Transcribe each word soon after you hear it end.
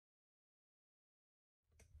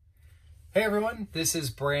Hey everyone, this is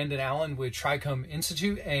Brandon Allen with Trichome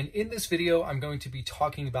Institute, and in this video I'm going to be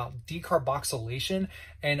talking about decarboxylation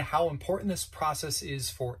and how important this process is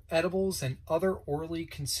for edibles and other orally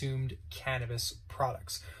consumed cannabis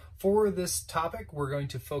products. For this topic, we're going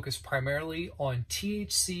to focus primarily on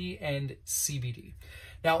THC and CBD.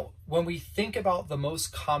 Now, when we think about the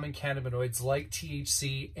most common cannabinoids like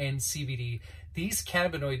THC and CBD, these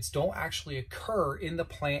cannabinoids don't actually occur in the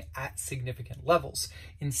plant at significant levels.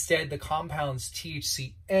 Instead, the compounds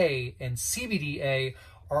THCA and CBDA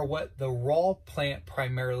are what the raw plant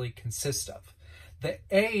primarily consists of. The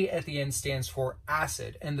A at the end stands for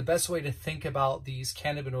acid, and the best way to think about these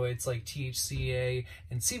cannabinoids like THCA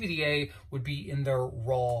and CBDA would be in their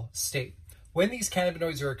raw state. When these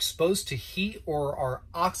cannabinoids are exposed to heat or are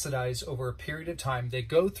oxidized over a period of time, they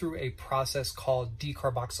go through a process called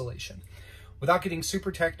decarboxylation. Without getting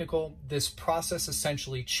super technical, this process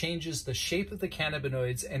essentially changes the shape of the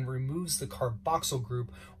cannabinoids and removes the carboxyl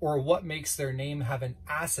group, or what makes their name have an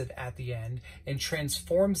acid at the end, and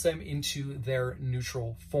transforms them into their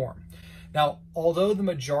neutral form. Now, although the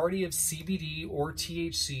majority of CBD or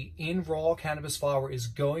THC in raw cannabis flower is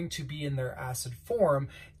going to be in their acid form,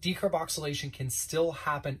 decarboxylation can still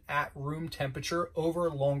happen at room temperature over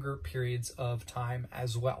longer periods of time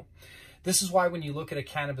as well. This is why when you look at a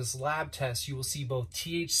Cannabis Lab Test, you will see both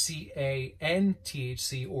THCA and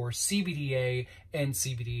THC, or CBDA and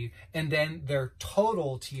CBD, and then their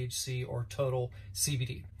total THC or total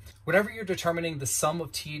CBD. Whenever you're determining the sum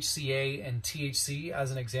of THCA and THC,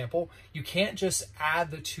 as an example, you can't just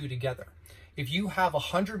add the two together. If you have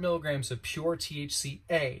 100 milligrams of pure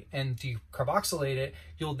THCA and decarboxylate it,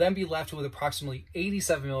 you'll then be left with approximately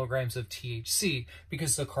 87 milligrams of THC,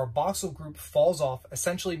 because the carboxyl group falls off,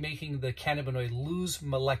 essentially making the cannabinoid lose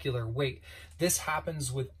molecular weight. This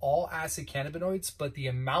happens with all acid cannabinoids, but the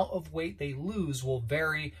amount of weight they lose will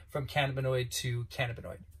vary from cannabinoid to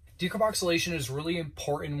cannabinoid. Decarboxylation is really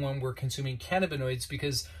important when we're consuming cannabinoids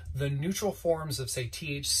because the neutral forms of, say,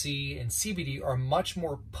 THC and CBD are much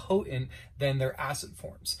more potent than their acid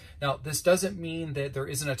forms. Now, this doesn't mean that there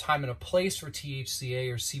isn't a time and a place for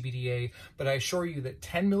THCA or CBDA, but I assure you that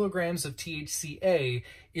 10 milligrams of THCA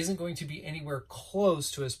isn't going to be anywhere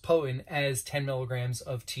close to as potent as 10 milligrams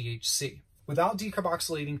of THC. Without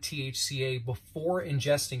decarboxylating THCA before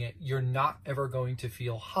ingesting it, you're not ever going to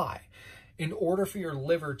feel high. In order for your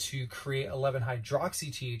liver to create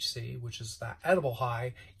 11-hydroxy-THC, which is that edible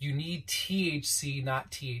high, you need THC, not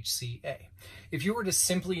THCA. If you were to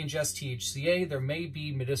simply ingest THCA, there may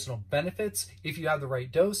be medicinal benefits if you have the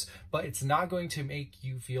right dose, but it's not going to make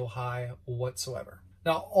you feel high whatsoever.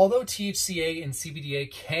 Now, although THCA and CBDA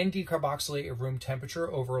can decarboxylate at room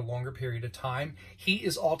temperature over a longer period of time, heat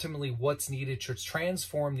is ultimately what's needed to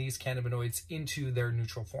transform these cannabinoids into their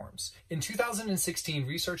neutral forms. In 2016,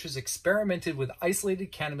 researchers experimented with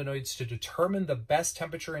isolated cannabinoids to determine the best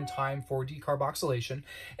temperature and time for decarboxylation,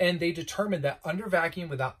 and they determined that under vacuum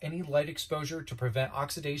without any light exposure to prevent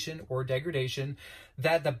oxidation or degradation,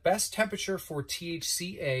 that the best temperature for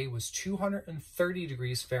THCA was 230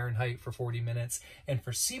 degrees Fahrenheit for 40 minutes, and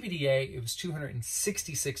for CBDA, it was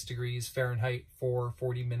 266 degrees Fahrenheit for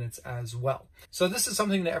 40 minutes as well. So this is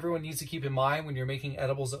something that everyone needs to keep in mind when you're making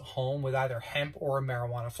edibles at home with either hemp or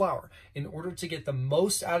marijuana flower. In order to get the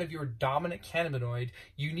most out of your dominant cannabinoid,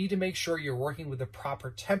 you need to make sure you're working with the proper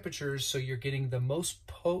temperatures so you're getting the most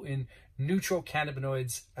potent neutral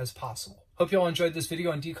cannabinoids as possible. Hope you all enjoyed this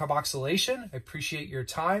video on decarboxylation. I appreciate your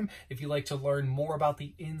time. If you'd like to learn more about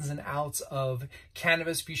the ins and outs of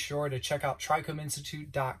cannabis, be sure to check out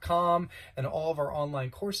trichomeinstitute.com and all of our online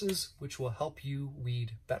courses, which will help you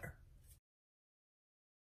weed better.